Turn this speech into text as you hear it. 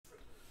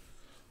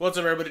What's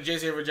up, everybody?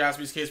 JC here for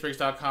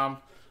JaspysCaseBreaks.com.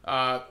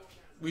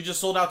 We just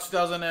sold out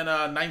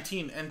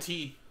 2019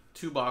 NT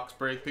 2-box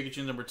break,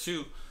 Pikachu number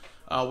 2,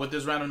 with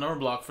this random number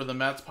block for the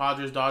Mets,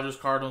 Padres, Dodgers,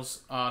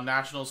 Cardinals,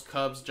 Nationals,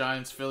 Cubs,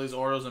 Giants, Phillies,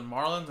 Orioles, and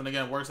Marlins. And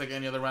again, it works like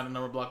any other random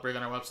number block break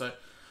on our website,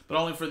 but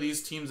only for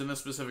these teams in this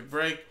specific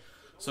break.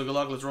 So good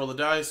luck. Let's roll the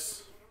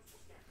dice.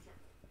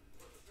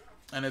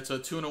 And it's a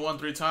 2 and a 1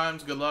 3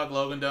 times. Good luck.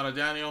 Logan down to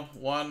Daniel.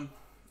 1,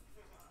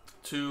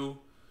 2,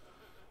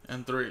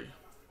 and 3.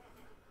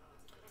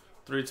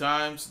 3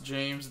 times.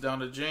 James down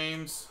to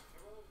James.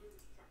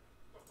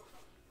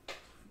 There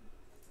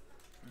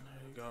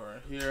you go,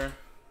 right here.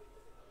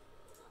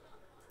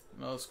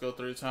 Now let's go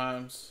 3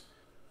 times.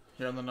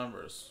 Here on the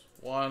numbers.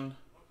 1,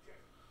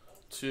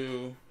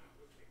 2,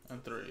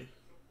 and 3.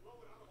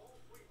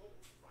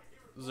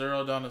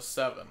 0 down to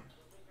 7.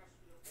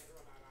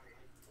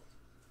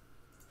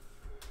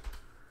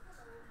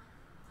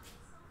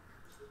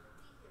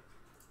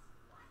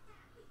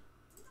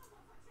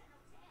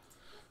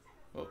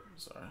 Oh,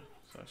 sorry.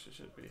 This actually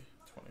should be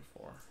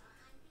 24.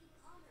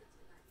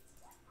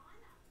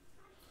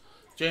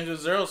 James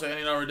with 0, so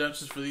any no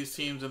redemptions for these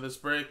teams in this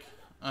break,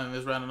 in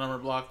this random number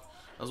block,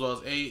 as well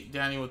as 8.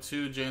 Daniel with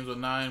 2, James with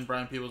 9,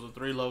 Brian Peebles with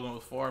 3, Logan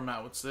with 4,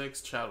 Matt with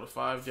 6, Chad with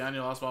 5,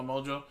 Daniel lost by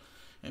Mojo.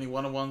 Any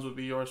 1-on-1s would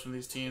be yours from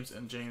these teams,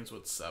 and James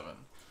with 7.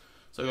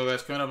 So go,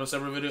 guys. Coming up in a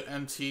separate video,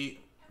 NT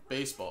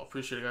Baseball.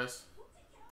 Appreciate it, guys.